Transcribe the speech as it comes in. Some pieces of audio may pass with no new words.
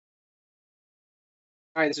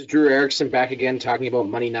Hi, this is Drew Erickson back again talking about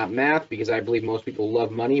money, not math, because I believe most people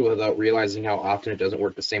love money without realizing how often it doesn't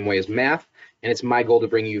work the same way as math. And it's my goal to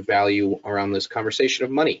bring you value around this conversation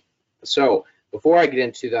of money. So before I get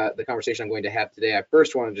into the conversation I'm going to have today, I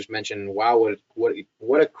first want to just mention, wow,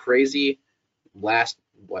 what a crazy last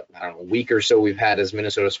what I don't know week or so we've had as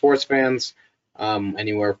Minnesota sports fans.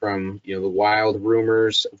 Anywhere from the wild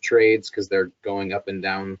rumors of trades because they're going up and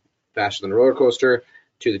down faster than a roller coaster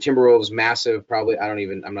to the Timberwolves massive, probably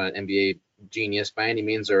I'm not an NBA genius by any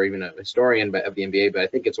means or even a historian of the NBA, but I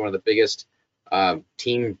think it's one of the biggest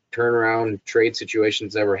team turnaround trade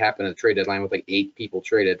situations ever happened at the trade deadline with like 8 people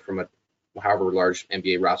traded from however large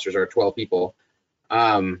NBA rosters are, 12 people.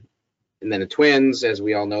 Um, and then the Twins, as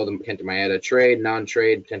we all know, the Kenta Maeda trade,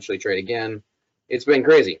 non-trade, potentially trade again. It's been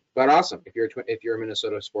crazy, but awesome if you're a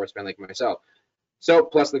Minnesota sports fan like myself. So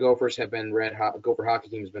plus the Gophers have been red hot. Gopher hockey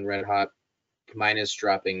team has been red hot. Minus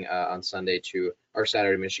dropping on Sunday to our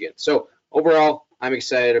Saturday, Michigan. So overall, I'm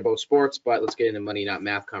excited about sports, but let's get into money, not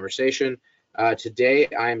math conversation. Today,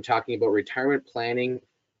 I am talking about retirement planning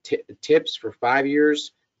tips for 5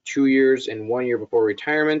 years, 2 years, and 1 year before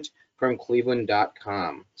retirement from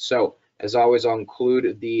Cleveland.com. So as always, I'll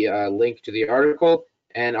include the link to the article,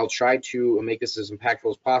 and I'll try to make this as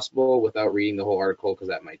impactful as possible without reading the whole article because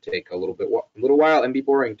that might take a little while and be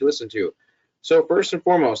boring to listen to. So first and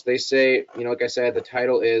foremost, they say, like I said, the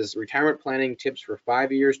title is Retirement Planning Tips for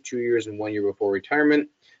 5 years, 2 years, and 1 year before retirement.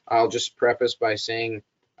 I'll just preface by saying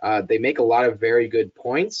they make a lot of very good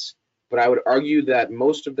points, but I would argue that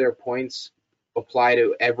most of their points apply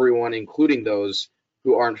to everyone, including those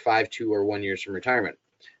who aren't 5, 2, or 1 years from retirement.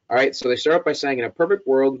 All right, so they start off by saying, in a perfect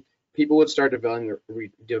world, people would start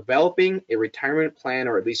developing a retirement plan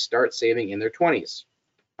or at least start saving in their 20s.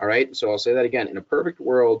 All right, so I'll say that again. In a perfect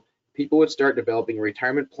world, people would start developing a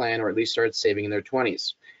retirement plan or at least start saving in their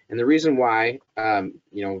 20s. And the reason why,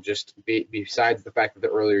 besides the fact that the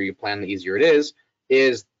earlier you plan, the easier it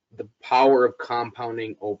is the power of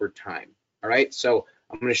compounding over time. All right, so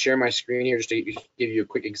I'm going to share my screen here just to give you a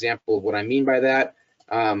quick example of what I mean by that.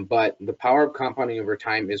 But the power of compounding over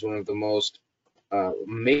time is one of the most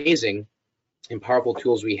amazing and powerful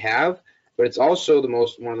tools we have, but it's also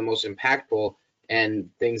one of the most impactful and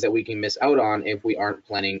things that we can miss out on if we aren't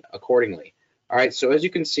planning accordingly. All right, so as you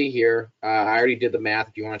can see here, I already did the math.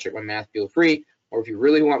 If you want to check my math, feel free. Or if you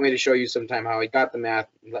really want me to show you sometime how I got the math,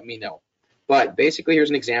 let me know. But basically, here's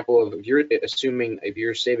an example of if you're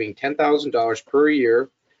saving $10,000 per year,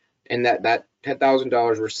 and that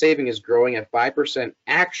 $10,000 we're saving is growing at 5%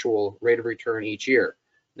 actual rate of return each year.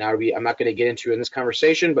 Now, I'm not going to get into in this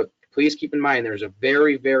conversation, but please keep in mind there's a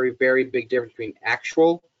very, very, very big difference between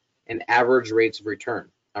actual and average rates of return.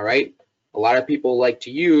 All right. A lot of people like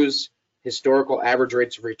to use historical average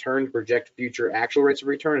rates of return to project future actual rates of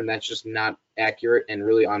return, and that's just not accurate and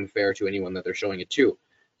really unfair to anyone that they're showing it to.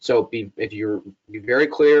 So be very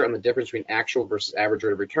clear on the difference between actual versus average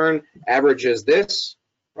rate of return. Average is this,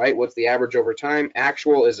 right? What's the average over time?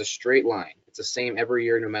 Actual is a straight line. It's the same every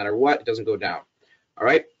year, no matter what. It doesn't go down. All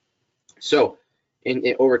right. So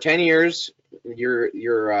in over 10 years, you're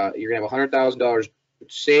gonna have $100,000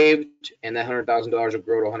 saved, and that $100,000 will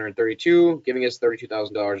grow to 132, giving us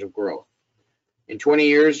 $32,000 of growth. In 20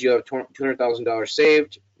 years, you have $200,000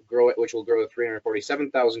 saved, which will grow to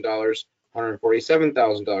 $347,000,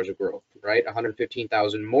 $147,000 of growth, right?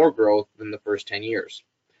 $115,000 more growth than the first 10 years.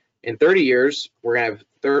 In 30 years, we're gonna have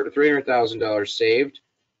 $300,000 saved,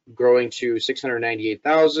 growing to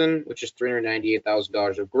 $698,000, which is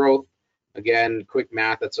 $398,000 of growth. Again, quick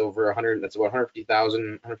math, that's over 100. That's about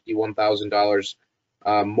 $150,000, $151,000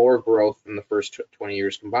 more growth than the first 20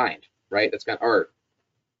 years combined, right? That's kind of art.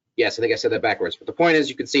 Yes, I think I said that backwards. But the point is,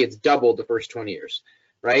 you can see it's doubled the first 20 years,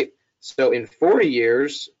 right? So in 40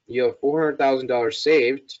 years, you have $400,000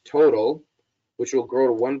 saved total, which will grow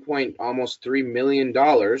to almost $3 million,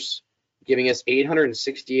 giving us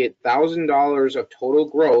 $868,000 of total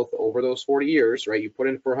growth over those 40 years, right? You put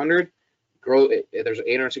in 400, grow. There's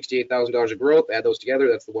 $868,000 of growth. Add those together,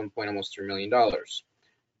 that's the almost $3 million.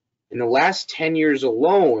 In the last 10 years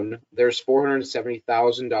alone, there's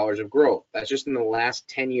 $470,000 of growth. That's just in the last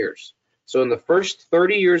 10 years. So in the first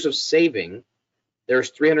 30 years of saving,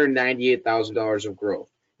 there's $398,000 of growth.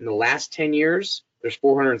 In the last 10 years, there's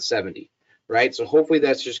 470, right? So hopefully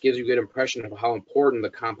that just gives you a good impression of how important the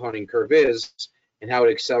compounding curve is and how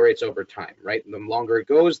it accelerates over time, right? The longer it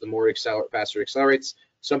goes, the more faster it accelerates.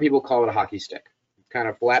 Some people call it a hockey stick. It's kind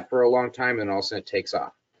of flat for a long time, and all of a sudden it takes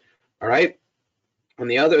off. All right. On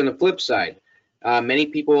the flip side, many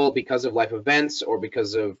people, because of life events or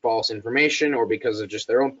because of false information or because of just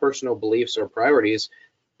their own personal beliefs or priorities,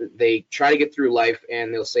 they try to get through life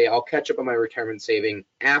and they'll say, I'll catch up on my retirement saving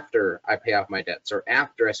after I pay off my debts, or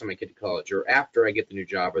after I send my kid to college, or after I get the new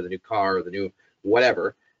job or the new car or the new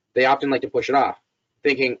whatever. They often like to push it off,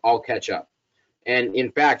 thinking I'll catch up. And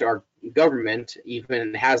in fact, our government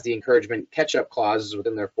even has the encouragement catch-up clauses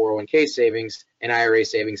within their 401k savings and IRA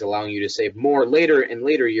savings, allowing you to save more later in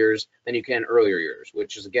later years than you can earlier years,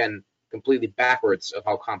 which is, again, completely backwards of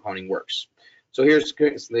how compounding works. So here's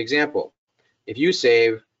the example. If you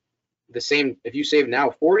save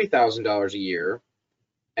now $40,000 a year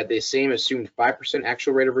at the same assumed 5%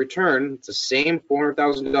 actual rate of return, it's the same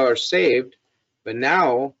 $400,000 saved, but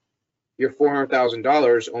now your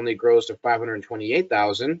 $400,000 only grows to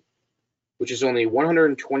 $528,000, which is only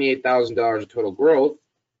 $128,000 of total growth,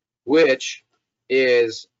 which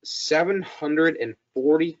is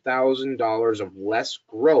 $740,000 of less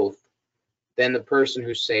growth than the person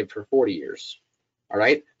who saved for 40 years. All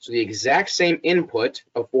right, so the exact same input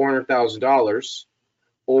of $400,000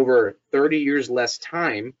 over 30 years less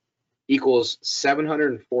time equals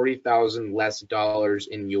 $740,000 less dollars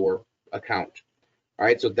in your account. All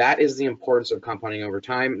right, so that is the importance of compounding over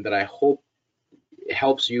time that I hope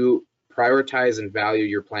helps you prioritize and value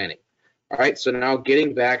your planning. All right, so now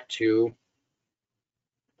getting back to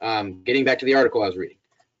the article I was reading.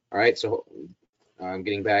 All right, so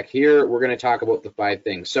getting back here, we're going to talk about the 5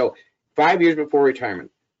 things. So 5 years before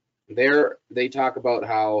retirement, they talk about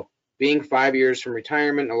how being 5 years from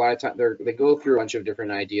retirement, a lot of times they go through a bunch of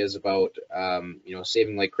different ideas about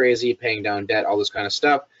saving like crazy, paying down debt, all this kind of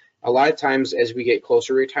stuff. A lot of times as we get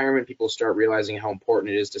closer to retirement, people start realizing how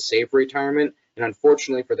important it is to save for retirement, and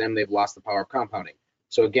unfortunately for them, they've lost the power of compounding.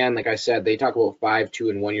 So again, like I said, they talk about 5,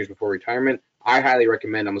 2, and 1 years before retirement. I highly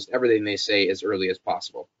recommend almost everything they say as early as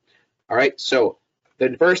possible. All right, so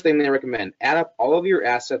the first thing they recommend, add up all of your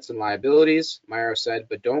assets and liabilities, Myra said,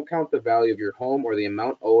 but don't count the value of your home or the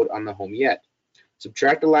amount owed on the home yet.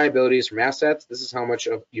 Subtract the liabilities from assets. This is how much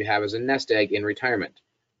you have as a nest egg in retirement.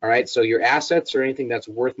 All right, so your assets are anything that's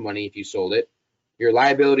worth money if you sold it. Your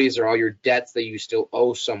liabilities are all your debts that you still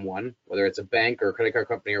owe someone, whether it's a bank or a credit card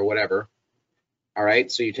company or whatever. All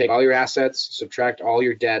right, so you take all your assets, subtract all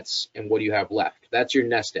your debts, and what do you have left? That's your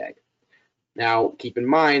nest egg. Now, keep in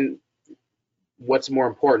mind, what's more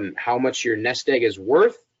important, how much your nest egg is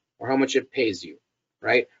worth or how much it pays you,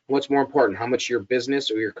 right? What's more important, how much your business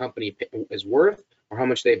or your company is worth or how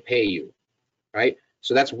much they pay you, right?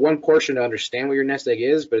 So that's one portion to understand what your nest egg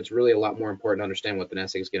is, but it's really a lot more important to understand what the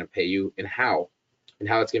nest egg is going to pay you and how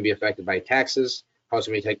it's going to be affected by taxes, how it's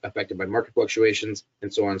going to be affected by market fluctuations,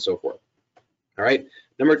 and so on and so forth. All right.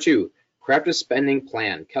 Number 2, craft a spending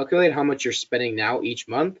plan. Calculate how much you're spending now each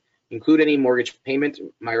month. Include any mortgage payment.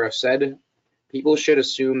 Myra said, people should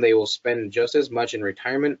assume they will spend just as much in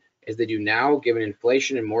retirement as they do now, given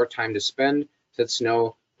inflation and more time to spend, said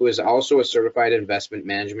Snow, who is also a certified investment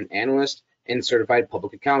management analyst and certified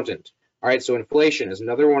public accountant. All right, so inflation is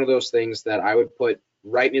another one of those things that I would put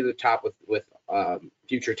right near the top with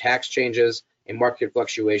future tax changes and market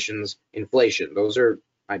fluctuations, inflation. Those are,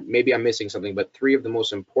 maybe I'm missing something, but 3 of the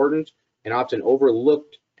most important and often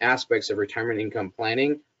overlooked aspects of retirement income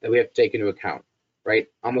planning that we have to take into account, right?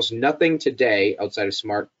 Almost nothing today outside of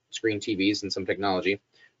smart screen TVs and some technology,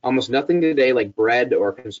 almost nothing today like bread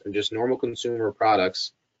or just normal consumer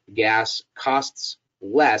products, gas costs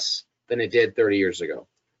less than it did 30 years ago,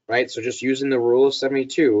 right? So just using the rule of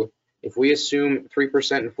 72, if we assume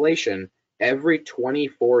 3% inflation, every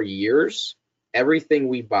 24 years, everything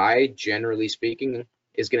we buy, generally speaking,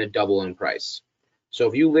 is going to double in price. So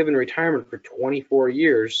if you live in retirement for 24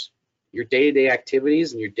 years, your day-to-day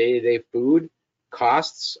activities and your day-to-day food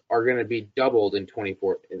costs are going to be doubled in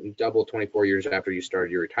 24 years after you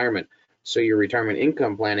started your retirement. So your retirement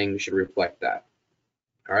income planning should reflect that.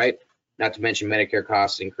 All right. Not to mention Medicare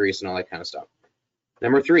costs increase and all that kind of stuff.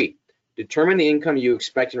 Number 3, determine the income you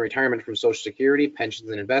expect in retirement from Social Security, pensions,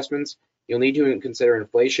 and investments. You'll need to consider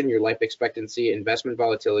inflation, your life expectancy, investment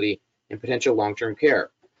volatility, and potential long-term care.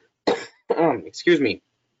 Excuse me.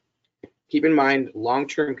 Keep in mind,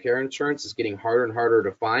 long-term care insurance is getting harder and harder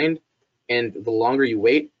to find, and the longer you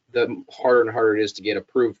wait, the harder and harder it is to get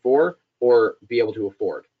approved for or be able to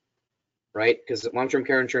afford, right? Because long-term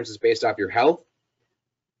care insurance is based off your health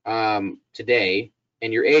today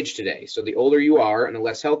and your age today. So the older you are and the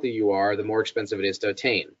less healthy you are, the more expensive it is to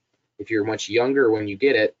attain. If you're much younger when you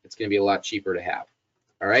get it, it's going to be a lot cheaper to have.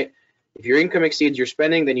 All right. If your income exceeds your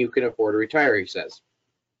spending, then you can afford to retire, he says.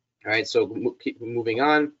 All right. So keep moving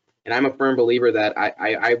on. And I'm a firm believer that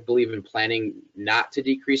I believe in planning not to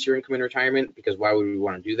decrease your income in retirement, because why would we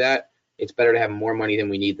want to do that? It's better to have more money than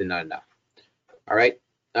we need than not enough. All right.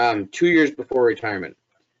 2 years before retirement.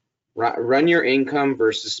 Run your income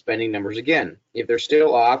versus spending numbers again. If they're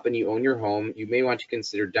still off and you own your home, you may want to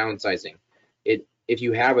consider downsizing. If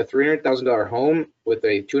you have a $300,000 home with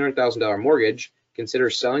a $200,000 mortgage, consider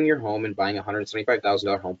selling your home and buying a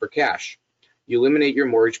 $175,000 home for cash. You eliminate your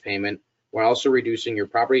mortgage payment while also reducing your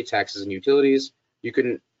property taxes and utilities. You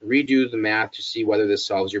can redo the math to see whether this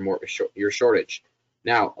solves your shortage.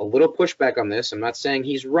 Now, a little pushback on this. I'm not saying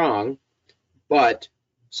he's wrong, but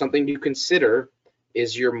something to consider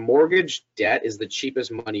is your mortgage debt is the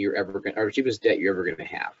cheapest money you're ever going, or cheapest debt you're ever going to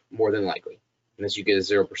have, more than likely, unless you get a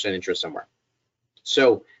 0% interest somewhere.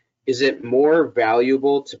 So, is it more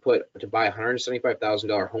valuable to buy a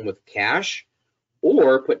 $175,000 home with cash,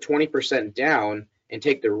 or put 20% down and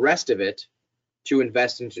take the rest of it to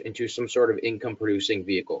invest into some sort of income producing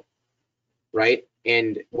vehicle, right?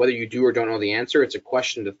 And whether you do or don't know the answer, it's a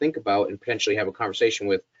question to think about and potentially have a conversation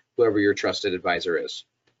with whoever your trusted advisor is.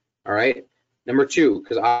 All right. Number two,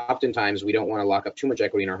 because oftentimes we don't want to lock up too much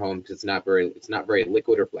equity in our home because it's not very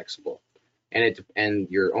liquid or flexible, and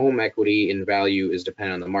your home equity and value is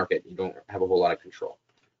dependent on the market. You don't have a whole lot of control.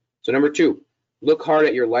 So number two, look hard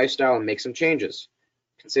at your lifestyle and make some changes.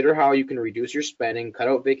 Consider how you can reduce your spending, cut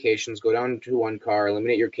out vacations, go down to one car,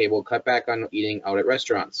 eliminate your cable, cut back on eating out at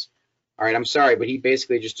restaurants. All right, I'm sorry, but he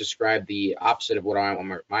basically just described the opposite of what I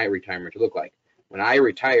want my retirement to look like. When I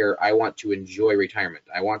retire, I want to enjoy retirement.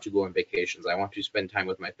 I want to go on vacations. I want to spend time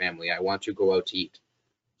with my family. I want to go out to eat.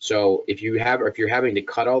 So if you're having to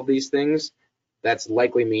cut all these things, that's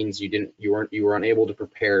likely means you were unable to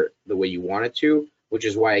prepare the way you wanted to, which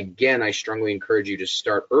is why, again, I strongly encourage you to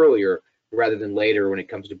start earlier rather than later when it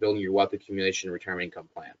comes to building your wealth accumulation and retirement income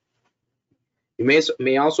plan. You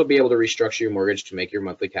may also be able to restructure your mortgage to make your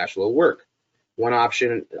monthly cash flow work. One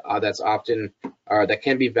option that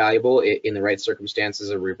can be valuable in the right circumstances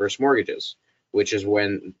are reverse mortgages, which is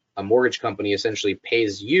when a mortgage company essentially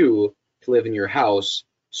pays you to live in your house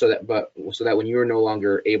so that when you're no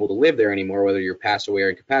longer able to live there anymore, whether you're passed away or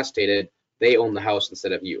incapacitated, they own the house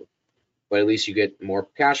instead of you. But at least you get more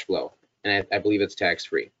cash flow, and I believe it's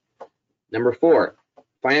tax-free. Number four,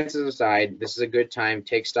 finances aside, this is a good time.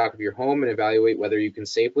 Take stock of your home and evaluate whether you can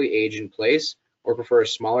safely age in place or prefer a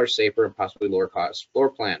smaller, safer, and possibly lower cost floor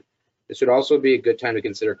plan. This would also be a good time to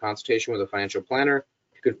consider consultation with a financial planner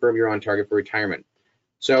to confirm you're on target for retirement.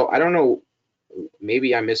 So I don't know,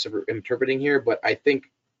 maybe I'm misinterpreting here, but I think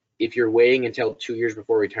if you're waiting until 2 years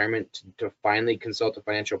before retirement to finally consult a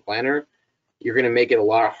financial planner, you're going to make it a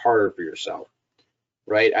lot harder for yourself,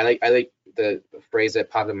 right? I like the phrase that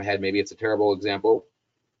popped in my head, maybe it's a terrible example,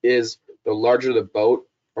 is the larger the boat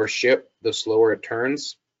or ship, the slower it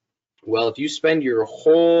turns. Well, if you spend your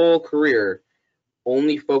whole career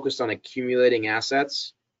only focused on accumulating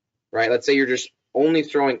assets, right? Let's say you're just only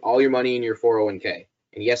throwing all your money in your 401k.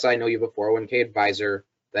 And yes, I know you have a 401k advisor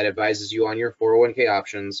that advises you on your 401k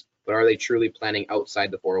options, but are they truly planning outside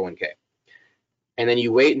the 401k? And then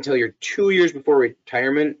you wait until you're 2 years before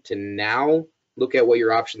retirement to now look at what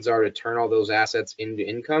your options are to turn all those assets into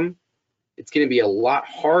income. It's going to be a lot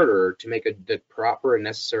harder to make the proper and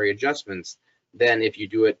necessary adjustments than if you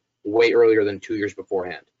do it way earlier than 2 years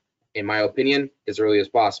beforehand. In my opinion, as early as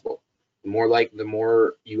possible. The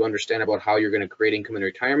more you understand about how you're going to create income in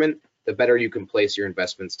retirement, the better you can place your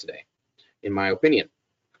investments today, in my opinion.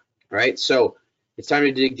 All right, so it's time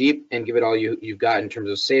to dig deep and give it all you've got in terms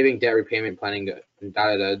of saving, debt repayment, planning,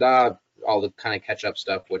 all the kind of catch-up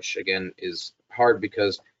stuff, which again is hard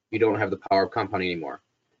because you don't have the power of compounding anymore.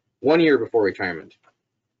 1 year before retirement.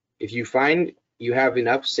 If you find you have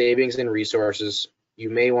enough savings and resources, you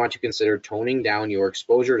may want to consider toning down your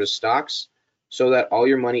exposure to stocks so that all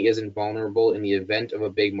your money isn't vulnerable in the event of a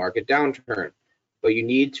big market downturn. But you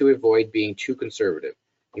need to avoid being too conservative.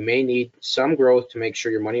 You may need some growth to make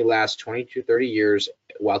sure your money lasts 20 to 30 years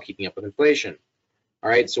while keeping up with inflation. All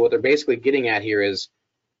right, so what they're basically getting at here is,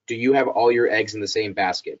 do you have all your eggs in the same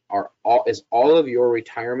basket? Is all of your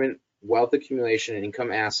retirement, wealth accumulation, and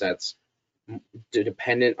income assets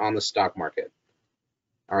dependent on the stock market?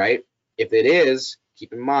 All right, if it is,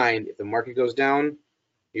 keep in mind, if the market goes down,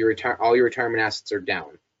 all your retirement assets are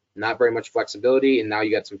down. Not very much flexibility, and now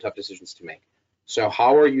you got some tough decisions to make. So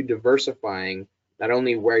how are you diversifying not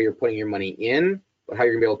only where you're putting your money in, but how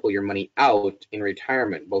you're gonna be able to pull your money out in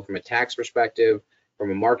retirement, both from a tax perspective,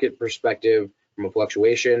 from a market perspective, from a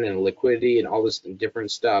fluctuation and liquidity and all this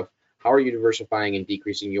different stuff? How are you diversifying and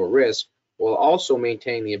decreasing your risk while also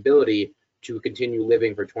maintaining the ability to continue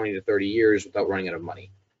living for 20 to 30 years without running out of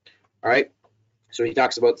money? All right, so he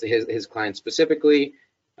talks about his clients specifically,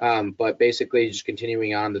 but basically just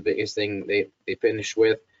continuing on, the biggest thing they finish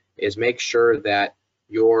with is make sure that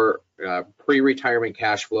your pre-retirement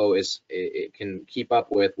cash flow it can keep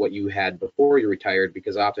up with what you had before you retired,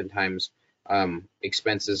 because oftentimes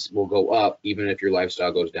expenses will go up even if your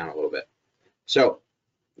lifestyle goes down a little bit. So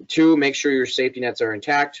 2, make sure your safety nets are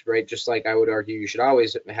intact, right? Just like I would argue you should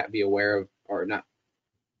always be aware of, or not,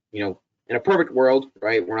 you know, in a perfect world,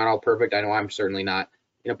 right? We're not all perfect. I know I'm certainly not.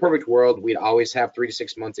 In a perfect world, we'd always have 3 to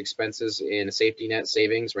 6 months expenses in a safety net,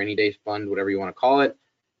 savings, rainy day fund, whatever you want to call it.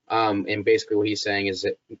 And basically what he's saying is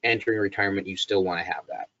that entering retirement, you still want to have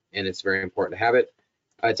that. And it's very important to have it.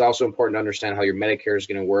 It's also important to understand how your Medicare is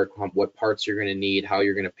going to work, what parts you're going to need, how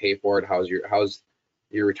you're going to pay for it, how's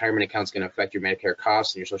your retirement account's going to affect your Medicare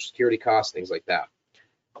costs and your Social Security costs, things like that.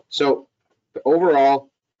 So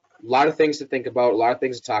overall, a lot of things to think about, a lot of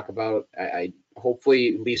things to talk about. I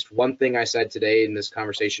hopefully at least one thing I said today in this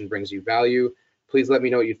conversation brings you value. Please let me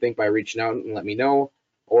know what you think by reaching out and let me know.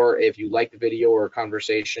 Or if you like the video or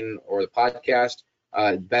conversation or the podcast,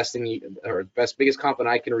 biggest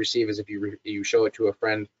compliment I can receive is if you show it to a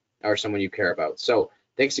friend or someone you care about. So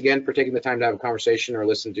thanks again for taking the time to have a conversation or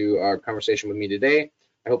listen to our conversation with me today.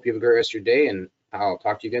 I hope you have a great rest of your day, and I'll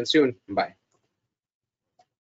talk to you again soon. Bye.